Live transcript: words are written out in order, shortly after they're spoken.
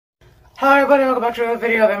Hi everybody, welcome back to another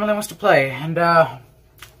video of Emily Wants to Play, and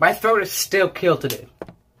my throat is still killed today.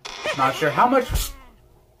 Not sure how much...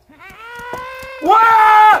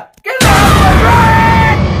 What? Get off the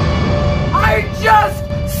train! I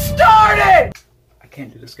just started! I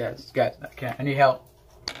can't do this, guys. Guys, I can't. I need help.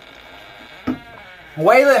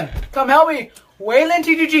 Waylon, come help me. Waylon,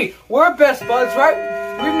 TGG, we're best buds,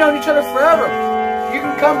 right? We've known each other forever. You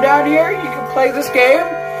can come down here, you can play this game,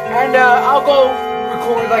 and I'll go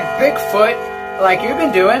record like Bigfoot, like you've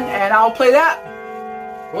been doing, and I'll play that.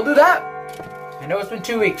 We'll do that. I know it's been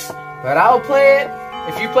 2 weeks, but I'll play it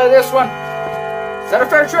if you play this one. Is that a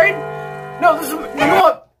fair trade? No, this is, you know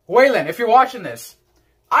what? Waylon, if you're watching this,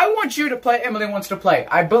 I want you to play Emily Wants to Play.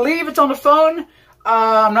 I believe it's on the phone.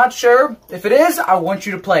 I'm not sure. If it is, I want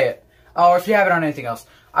you to play it. Or if you have it on anything else.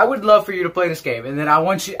 I would love for you to play this game, and then I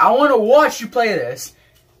want to watch you play this.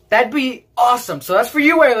 That'd be awesome. So that's for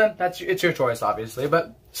you, Waylon. It's your choice, obviously,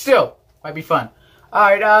 but still, might be fun.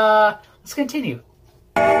 Alright, let's continue.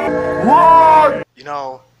 You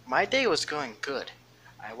know, my day was going good.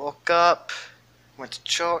 I woke up, went to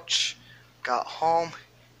church, got home,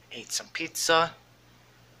 ate some pizza,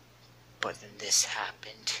 but then this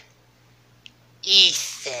happened.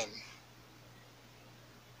 Ethan.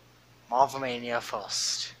 Marvelmania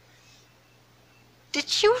first.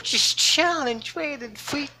 Did you just challenge Waylon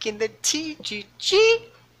freaking the TGG?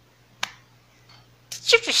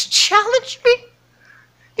 Did you just challenge me?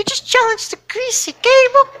 You just challenged the greasy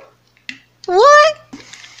gamer? What?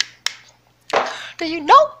 Do you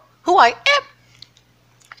know who I am?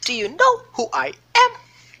 Do you know who I am?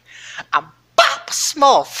 I'm Bob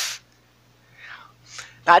Smurf.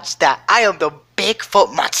 That's that. I am the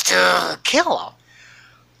Bigfoot monster killer.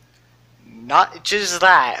 Not just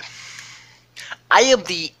that. I am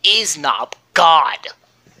the Isnob God.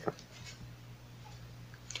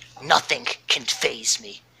 Nothing can faze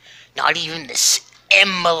me. Not even this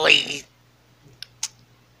Emily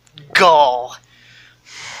girl.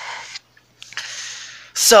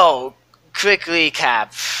 So, quick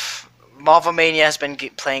recap. Marvelmania has been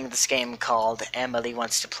playing this game called Emily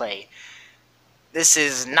Wants to Play. This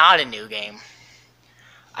is not a new game.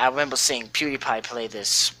 I remember seeing PewDiePie play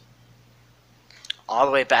this all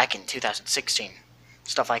the way back in 2016.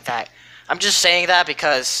 Stuff like that. I'm just saying that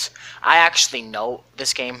because I actually know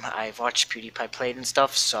this game. I've watched PewDiePie play it and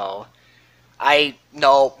stuff, so I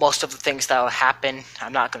know most of the things that will happen.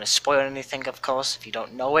 I'm not going to spoil anything, of course, if you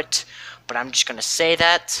don't know it, but I'm just going to say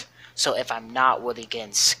that, so if I'm not really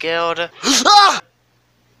getting scared,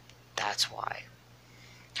 that's why.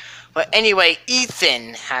 But anyway,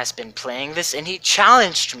 Ethan has been playing this, and he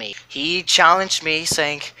challenged me. He challenged me,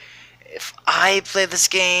 saying, if I play this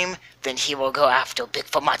game, then he will go after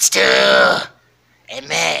Bigfoot Monster. And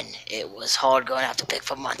man, it was hard going after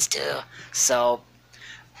Bigfoot Monster. So,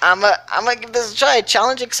 I'm gonna give this a try.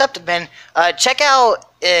 Challenge accepted, man. Check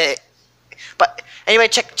out, but anyway,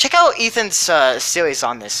 check out Ethan's series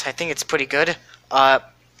on this. I think it's pretty good.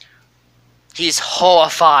 He's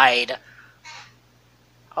horrified.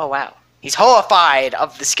 Oh wow, he's horrified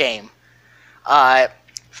of this game. That's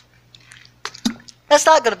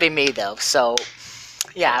not gonna be me though, so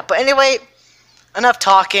yeah, but anyway, enough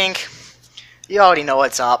talking. You already know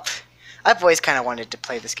what's up. I've always kinda wanted to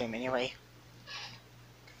play this game anyway.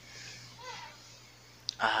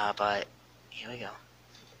 But here we go.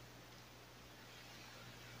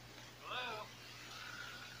 Hello?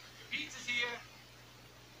 Your pizza's here.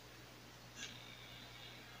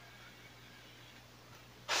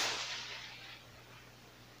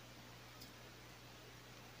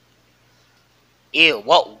 Ew,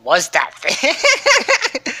 what was that thing?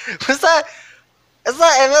 Is that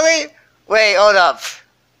Emily? Wait, hold up.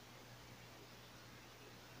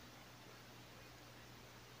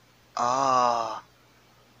 Oh.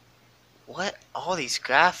 What? All these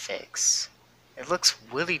graphics. It looks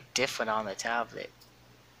really different on the tablet.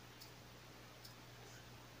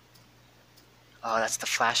 Oh, that's the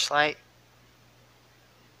flashlight?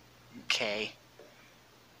 Okay.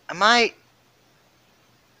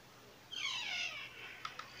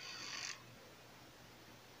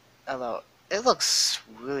 Hello. It looks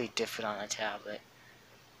really different on the tablet.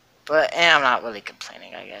 But I'm not really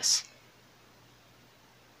complaining, I guess.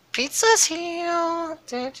 Pizza's here!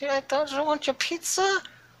 I thought you want your pizza?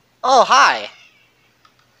 Oh, hi!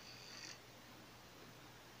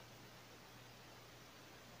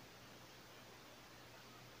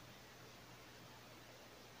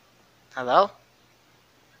 Hello?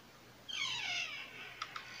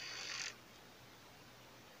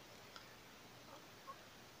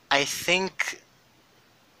 I think...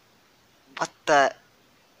 What the...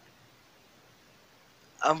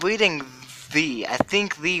 I'm reading V. I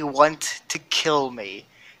think they want to kill me.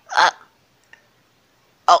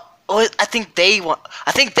 Oh, I think they want.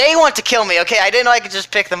 I think they want to kill me. Okay, I didn't know I could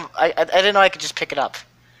just pick them. I didn't know I could just pick it up.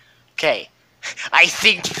 Okay, I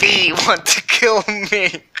think they want to kill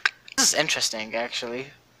me. This is interesting, actually.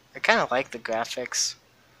 I kind of like the graphics.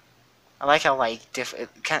 I like how like different,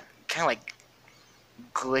 kind of like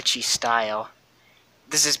glitchy style.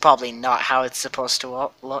 This is probably not how it's supposed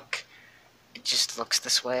to look. It just looks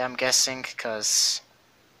this way, I'm guessing, because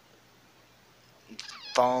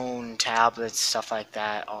phone, tablets, stuff like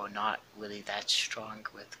that are not really that strong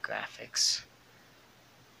with graphics.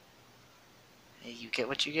 You get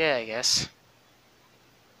what you get, I guess.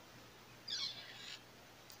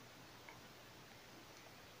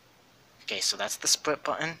 Okay, so that's the split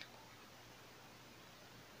button.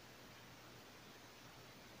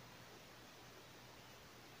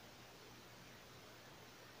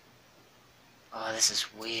 Oh, this is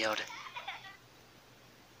weird.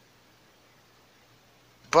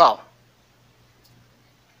 Bro.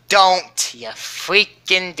 Don't you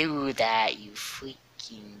freaking do that, you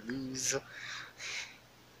freaking loser.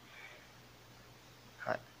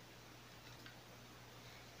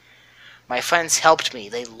 My friends helped me.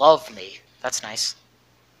 They love me. That's nice.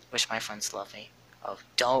 Wish my friends love me. Oh,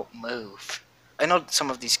 don't move. I know some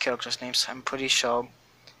of these characters' names. I'm pretty sure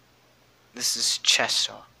this is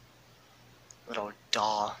Chester. Little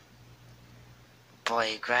doll.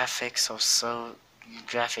 Boy, graphics are so...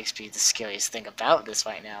 Graphics be the scariest thing about this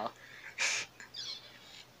right now.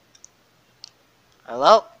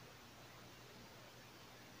 Hello?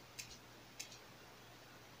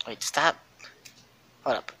 Wait, stop.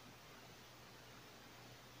 Hold up.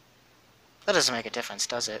 That doesn't make a difference,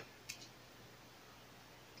 does it?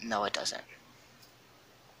 No, it doesn't.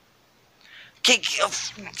 Okay,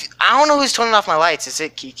 I don't know who's turning off my lights. Is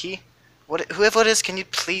it Kiki? Whoever it is, can you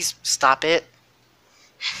please stop it?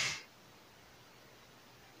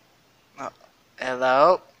 Oh,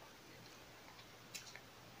 hello?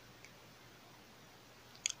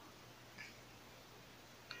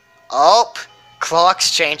 Oh, clock's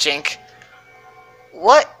changing.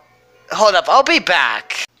 What? Hold up, I'll be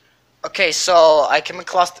back. Okay, so I came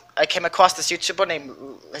across this YouTuber named,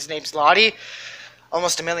 his name's Lottie.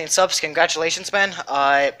 Almost 1 million subs. Congratulations, man.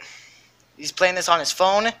 He's playing this on his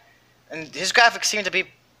phone, and his graphics seem to be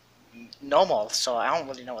normal, so I don't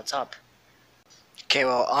really know what's up. Okay,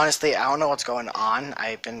 well, honestly, I don't know what's going on.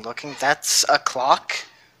 I've been looking. That's a clock.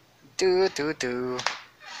 But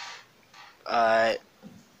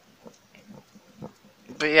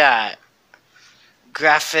yeah,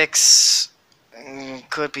 graphics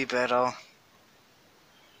could be better.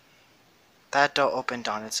 That door opened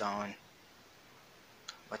on its own.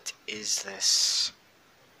 What is this?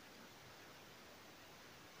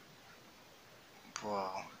 Whoa.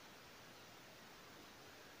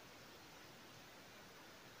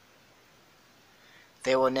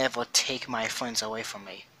 They will never take my friends away from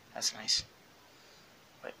me. That's nice.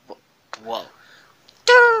 Wait, whoa.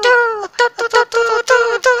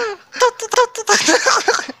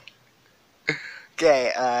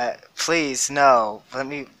 Okay, please, no. Let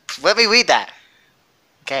me read that.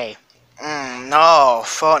 Okay. No,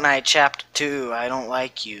 Fortnite Chapter 2, I don't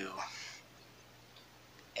like you.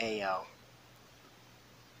 Ayo.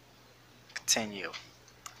 Continue.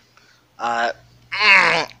 I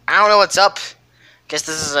don't know what's up. Guess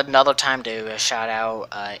this is another time to shout out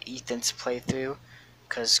Ethan's playthrough,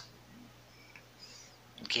 because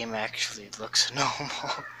the game actually looks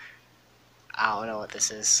normal. I don't know what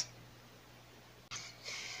this is.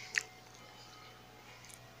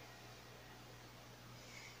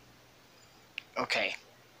 Okay.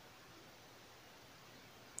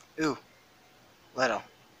 Ooh. Little.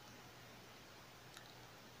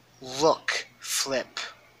 Look. Flip.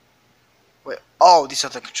 Wait. Oh, these are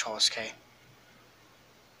the controls, okay.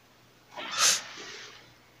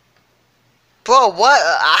 Bro, what?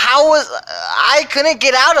 How was... I couldn't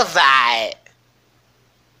get out of that.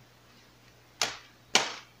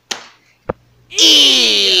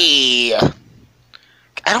 Eee!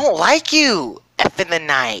 I don't like you. F in the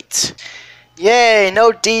night. Yay,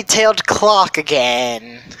 no detailed clock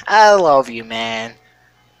again. I love you, man.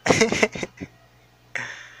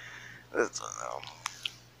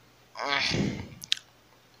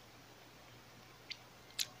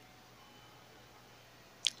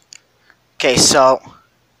 Okay, so...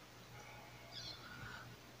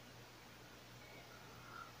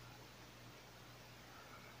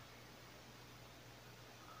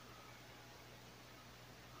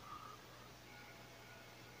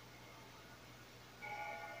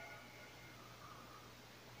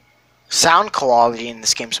 sound quality in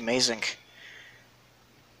this game's amazing.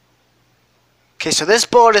 Okay, so this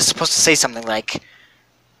board is supposed to say something like,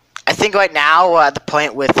 I think right now we're at the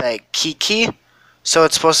point with Kiki, so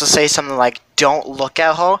it's supposed to say something like, don't look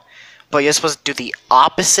at her, but you're supposed to do the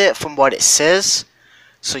opposite from what it says,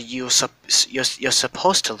 so you're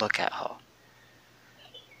supposed to look at her.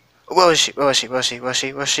 Where is she? Where is she? Where is she? Where is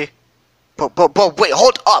she? Where is she? But wait,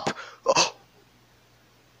 hold up! Oh.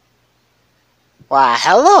 Why,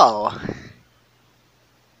 hello!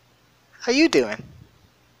 How you doing?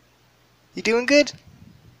 You doing good?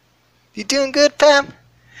 You doing good, Pam?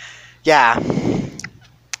 Yeah.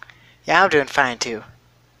 Yeah, I'm doing fine too.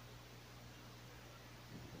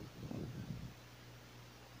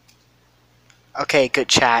 Okay, good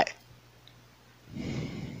chat.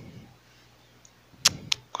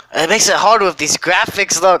 It makes it hard with these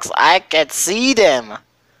graphics looks. I can see them.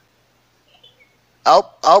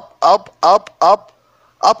 Up, up, up, up, up,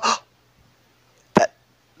 up.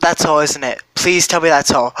 That's all, isn't it? Please tell me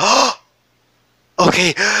that's all.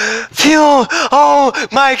 Okay. Phew. Oh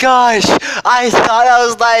my gosh. I thought I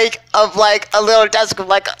was like a little desk with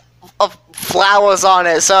like of flowers on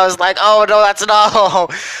it. So I was like, oh no, that's no.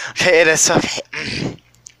 Okay, it is okay.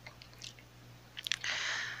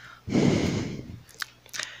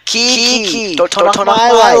 Kiki, don't turn off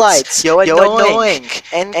my lights. You're annoying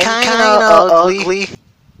and kinda ugly.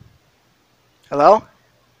 Hello?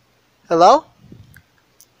 Hello?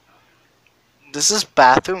 This is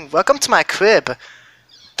bathroom. Welcome to my crib.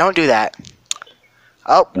 Don't do that.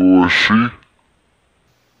 Oh. Where is she?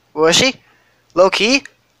 Where is she? Low key?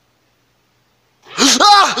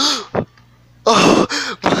 Ah! Oh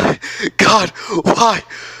my god. Why?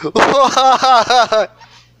 Why?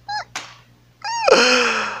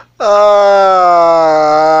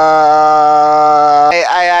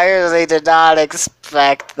 I really did not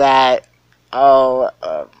expect that. Oh,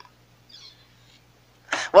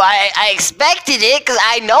 well, I expected it because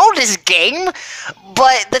I know this game,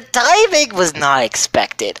 but the timing was not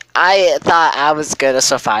expected. I thought I was gonna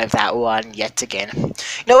survive that one yet again. You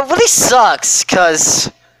know, it really sucks because.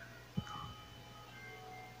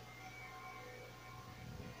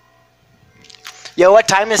 Yo, what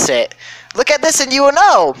time is it? Look at this and you will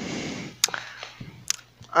know.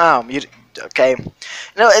 Okay.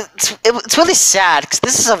 No, it's really sad because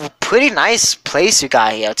this is a pretty nice place you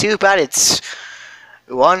got here. Too bad it's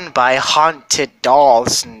run by haunted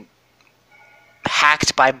dolls and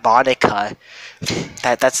hacked by Monica.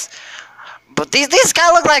 But these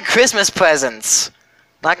guys look like Christmas presents.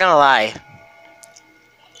 Not gonna lie.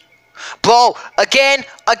 Bro, again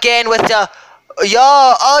with the.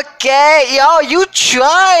 Yo, okay, yo, you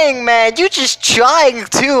trying, man. You just trying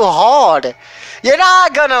too hard. You're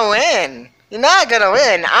not gonna win. You're not gonna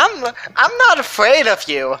win. I'm not afraid of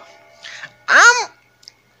you.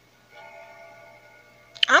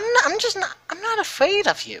 I'm not afraid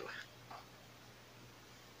of you.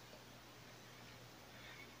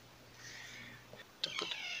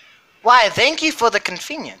 Why, thank you for the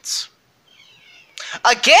convenience.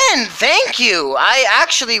 Again, thank you. I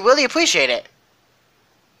actually really appreciate it.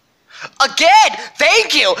 Again,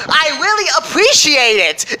 thank you! I really appreciate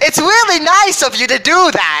it! It's really nice of you to do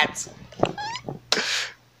that!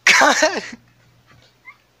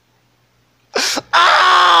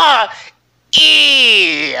 Ah!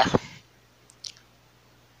 E!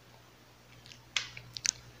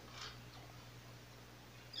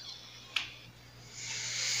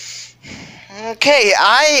 Okay,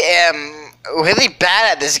 I am really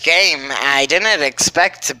bad at this game. I didn't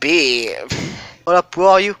expect to be. What up? Where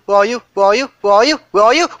are you? Where are you? Where are you? Where are you? Where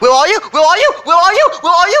are you? Where are you? Where are you? Where are you?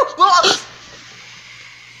 Where are you? Where are you?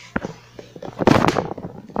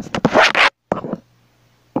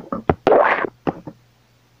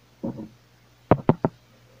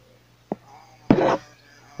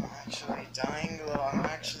 I'm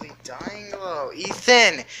actually dying low.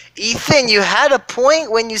 Ethan, you had a point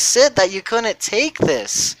when you said that you couldn't take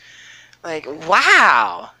this. Like,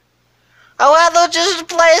 wow. I'd rather just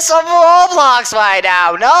play some Roblox right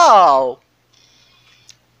now. No.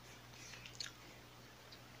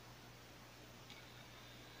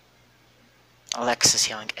 Alexa's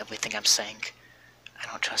hearing everything I'm saying. I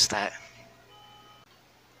don't trust that.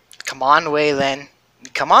 Come on, Waylon.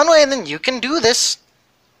 Come on, Waylon. You can do this.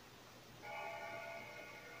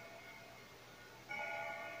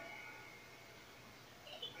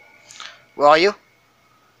 Where are you?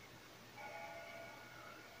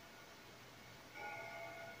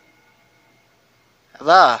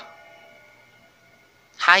 Hello.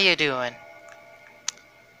 How you doing?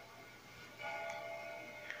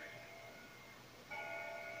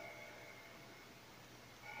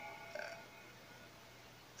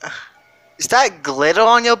 Is that glitter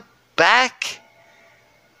on your back?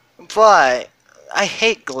 But I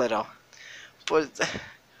hate glitter. But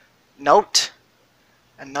note,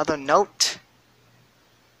 another note.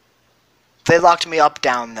 They locked me up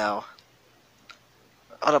down though.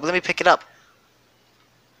 Hold up, let me pick it up.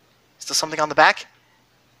 Is there something on the back?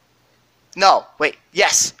 No, wait,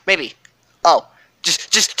 yes, maybe. Oh,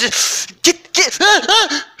 just get.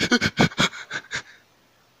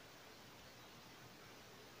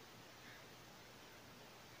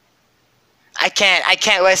 I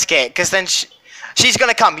can't risk it, because then she's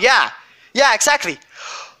gonna come. Yeah, exactly.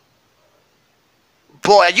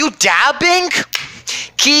 Boy, are you dabbing?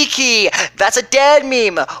 Kiki, that's a dead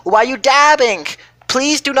meme. Why are you dabbing?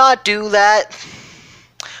 Please do not do that.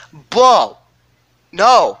 Bro,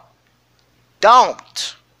 no.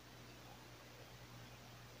 Don't.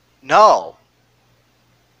 No.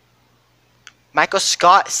 Michael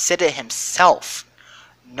Scott said it himself.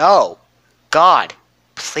 No. God,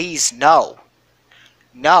 please no.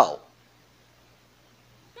 No.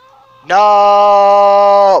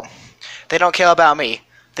 No. They don't care about me.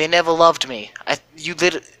 They never loved me.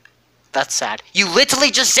 That's sad. You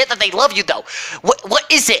literally just said that they love you though. What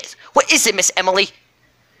is it? What is it, Miss Emily?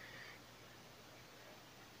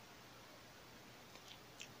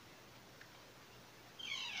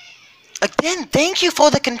 Again, thank you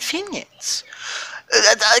for the convenience.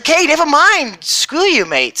 Okay, never mind. Screw you,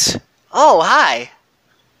 mates. Oh, hi.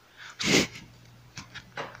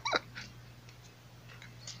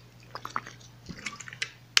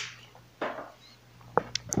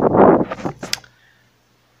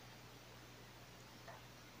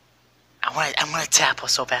 I want to tap her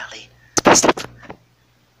so badly.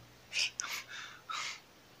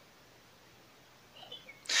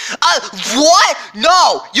 What?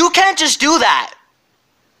 No! You can't just do that!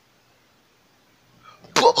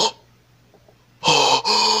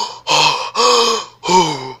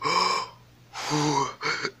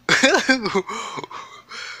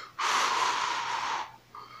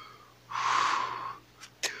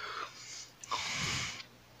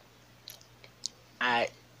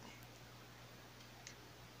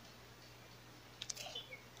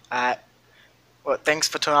 Well, thanks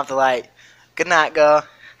for turning off the light. Good night, girl.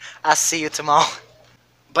 I'll see you tomorrow.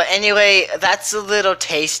 But anyway, that's a little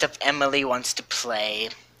taste of Emily Wants to Play.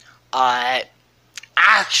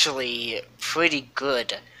 Actually, pretty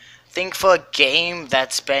good. I think for a game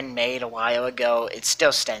that's been made a while ago, it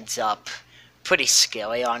still stands up. Pretty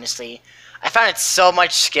scary, honestly. I found it so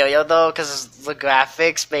much scarier, though, because the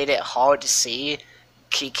graphics made it hard to see.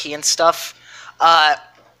 Kiki and stuff. I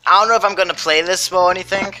don't know if I'm going to play this or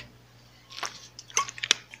anything.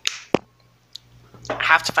 I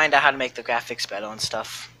have to find out how to make the graphics better and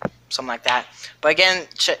stuff. Something like that. But again,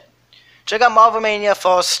 check out Marvel Mania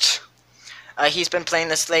first. He's been playing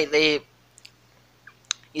this lately.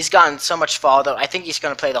 He's gotten so much farther. I think he's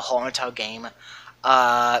going to play the whole entire game.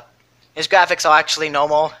 His graphics are actually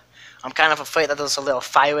normal. I'm kind of afraid that there's a little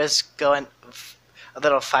virus going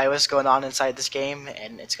on inside this game,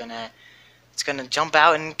 and it's gonna jump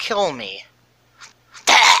out and kill me.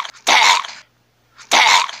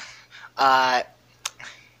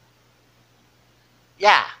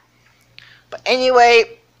 Yeah. But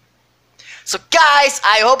anyway, so guys,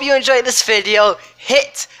 I hope you enjoyed this video.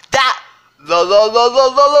 Hit that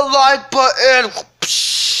like button,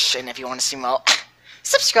 and if you want to see more,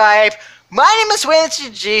 subscribe. My name is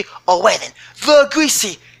Way-Vey, or Waylon, the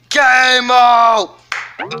Greasy Gamer.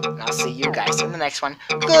 And I'll see you guys in the next one.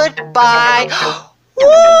 Goodbye.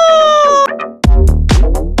 Woo!